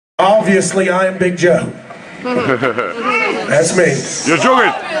Obviously, I am Big Joe. That's me. You're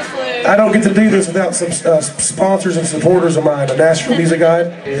joking. I don't get to do this without some sponsors and supporters of mine. The Nashville Music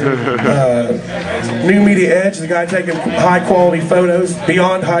Guide, New Media Edge, the guy taking high-quality photos,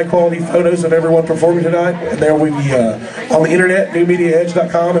 beyond high-quality photos of everyone performing tonight. And there we be on the internet,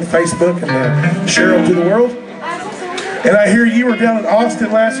 newmediaedge.com and Facebook, and share them to the world. And I hear you were down in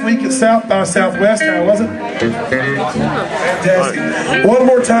Austin last week at South by Southwest. How was it? Fantastic. One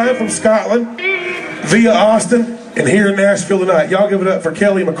more time from Scotland, via Austin, and here in Nashville tonight. Y'all give it up for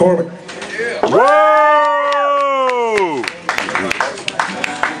Kelly McCormick. Whoa!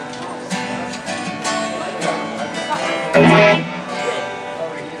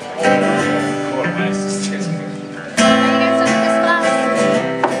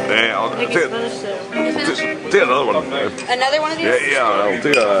 Take another one. Another one of these? Yeah, I'll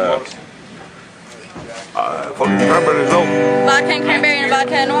take fucking cranberry as well. Vodka and cranberry and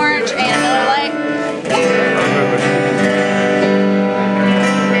vodka and orange and another light.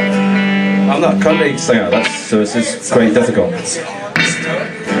 I'm not a country singer, so this is quite difficult.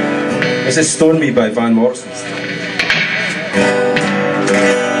 This is Stone Me by Van Morrisons.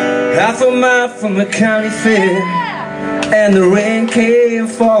 Half a mile from the county fair, and the rain came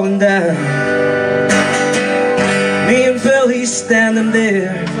falling down. Me and Billy standing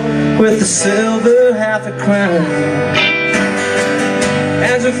there with the silver half a crown.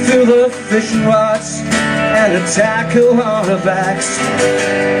 And we threw the fishing rods and the tackle on our backs.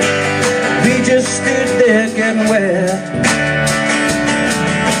 We just stood there getting wet,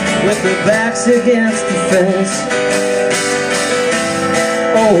 with the backs against the fence.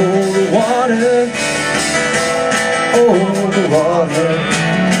 Oh, the water, oh, the water,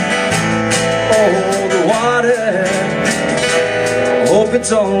 oh, the water. Hope it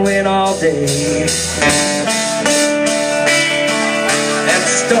don't rain all day. And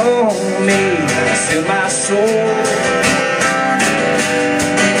stone me to my soul.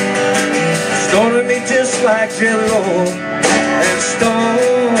 Stone me just like jelly roll. And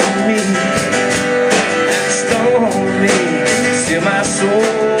stone me to my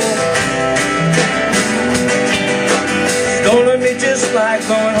soul. Stone me just like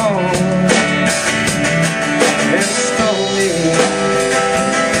going home. And stone me.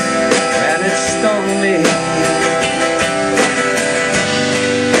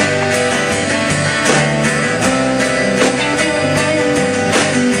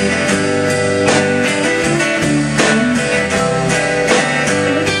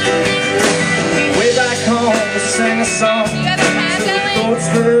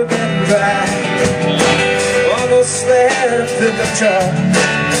 Almost there, pickup truck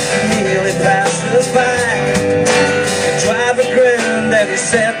nearly passed us by. The driver grinned and he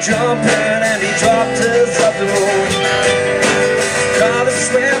said jump in, and he dropped us up the road. Caught a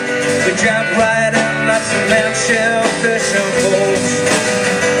swim, we jumped right in that cement shell fishing boats.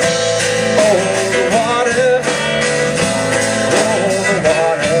 Oh, the water, oh, the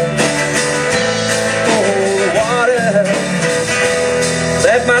water, oh, the water.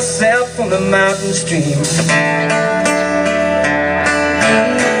 Left myself on the mountain stream.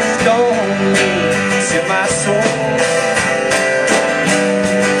 Stone me to my soul.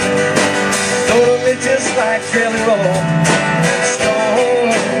 Stone me just like jelly roll. Stone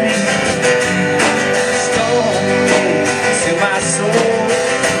me to my soul.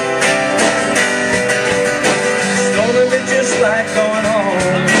 Stone me just like going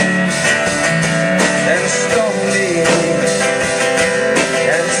home. And stone me.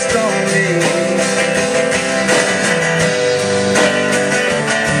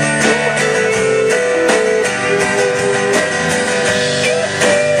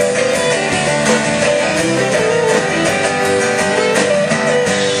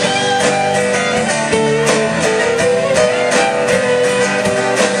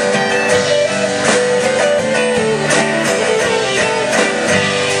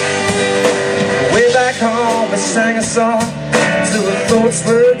 Sang a song till the throats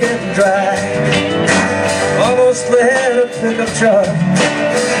were getting dry. Almost let a pickup truck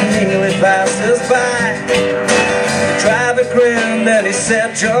nearly passed us by. The driver grinned and he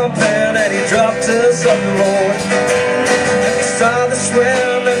said jump in, and he dropped us up the road. And we saw the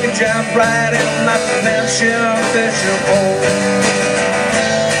swim and we jumped right in that dimension fishing boat.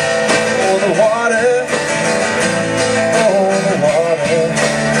 Oh, the water, oh, the water,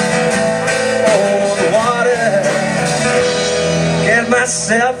 oh, the water. Get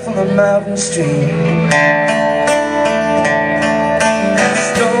myself on the mountain stream.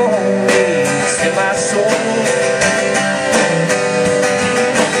 Stone me to my soul.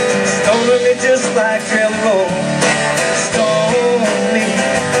 Stone me just like jelly roll. Stone me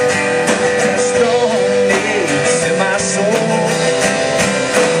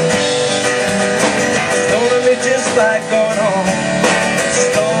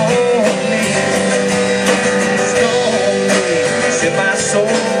my soul.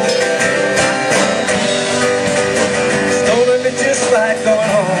 Stolen me just like going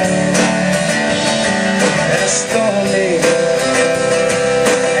home. And it stole me.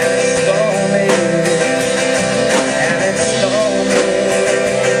 And it stole me. And it stole me.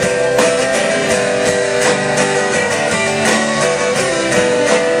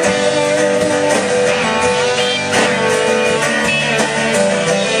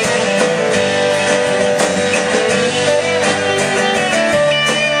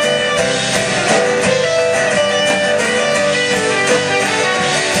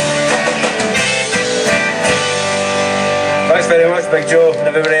 Thanks very much, Big Joe, and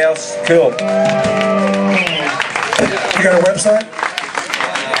everybody else. Cool. You got a website?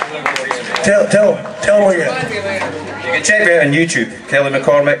 Tell them where you're at. You can check me out on YouTube, Kelly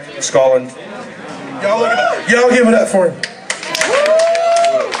McCormick, Scotland. Y'all give it up for him.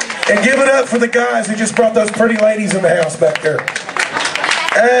 And give it up for the guys who just brought those pretty ladies in the house back there.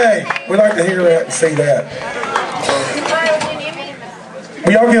 Hey, we like to hear that and see that.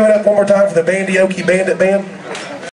 Will y'all give it up one more time for the Bandioki Bandit Band?